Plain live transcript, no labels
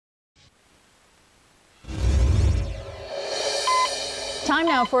Time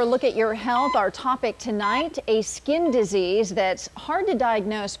now for a look at your health. Our topic tonight, a skin disease that's hard to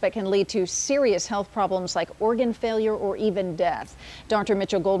diagnose but can lead to serious health problems like organ failure or even death. Dr.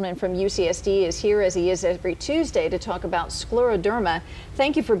 Mitchel Goldman from UCSD is here, as he is every Tuesday, to talk about scleroderma.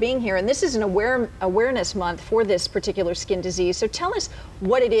 Thank you for being here. And this is an awareness month for this particular skin disease. So tell us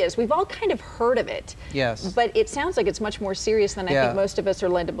what it is. We've all kind of heard of it. Yes. But it sounds like it's much more serious than I think most of us are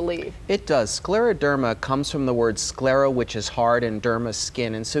led to believe. It does. Scleroderma comes from the word sclero, which is hard, and derma,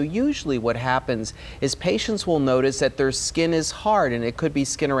 skin. And so usually what happens is patients will notice that their skin is hard, and it could be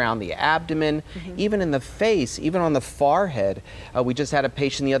skin around the abdomen, even in the face, even on the forehead. We just had a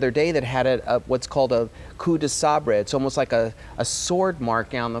patient the other day that had what's called a coup de sabre. It's almost like a sword mark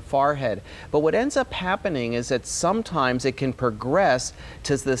down the forehead. But what ends up happening is that sometimes it can progress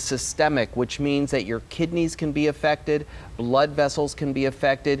to the systemic, which means that your kidneys can be affected, blood vessels can be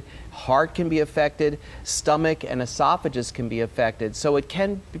affected, heart can be affected, stomach and esophagus can be affected. So it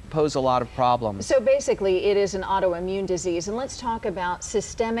can pose a lot of problems. So basically it is an autoimmune disease. And let's talk about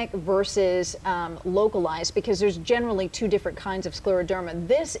systemic versus localized, because there's generally two different kinds of scleroderma.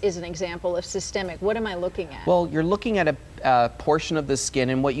 This is an example of systemic. What am I looking at? Well, you're looking at a portion of the skin,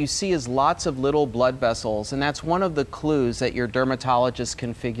 and what you see is lots of little blood vessels, and that's one of the clues that your dermatologist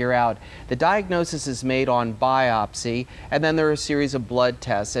can figure out. The diagnosis is made on biopsy, and then there are a series of blood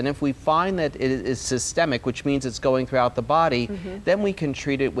tests. And if we find that it is systemic, which means it's going throughout the body, then we can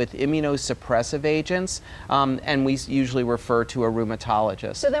treat it with immunosuppressive agents, and we usually refer to a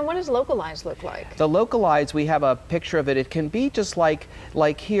rheumatologist. So then what does localized look like? The localized, we have a picture of it. It can be just like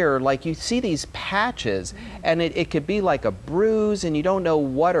here, like you see these patches, and it could be like a bruise, and you don't know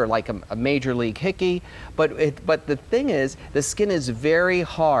what, or like a major league hickey, but the thing is, the skin is very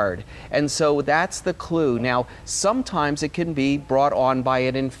hard, and so that's the clue. Now, sometimes it can be brought on by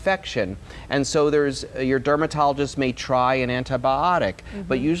an infection, and so your dermatologist may try an antibiotic,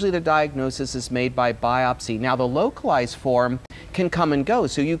 but usually the diagnosis is made by biopsy. Now, the localized form can come and go,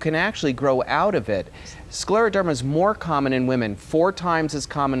 so you can actually grow out of it. Scleroderma is more common in women, 4 times as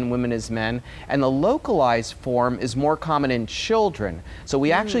common in women as men, and the localized form is more common in children. So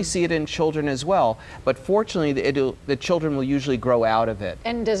we actually see it in children as well, but fortunately the children will usually grow out of it.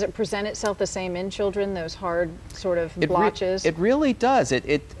 And does it present itself the same in children, those hard sort of blotches? It really does.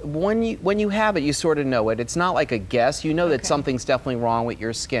 When you have it, you sort of know it. It's not like a guess. You know that something's definitely wrong with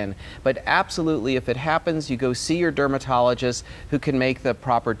your skin. But absolutely, if it happens, you go see your dermatologist who can make the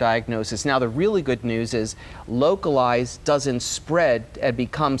proper diagnosis. Now, the really good news is localized doesn't spread and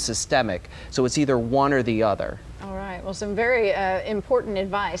become systemic. So it's either one or the other. All right. Well, some very important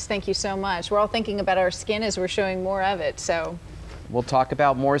advice. Thank you so much. We're all thinking about our skin as we're showing more of it. So we'll talk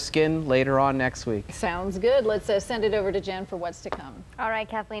about more skin later on next week. Sounds good. Let's send it over to Jen for what's to come. All right,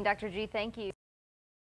 Kathleen, Dr. G, thank you.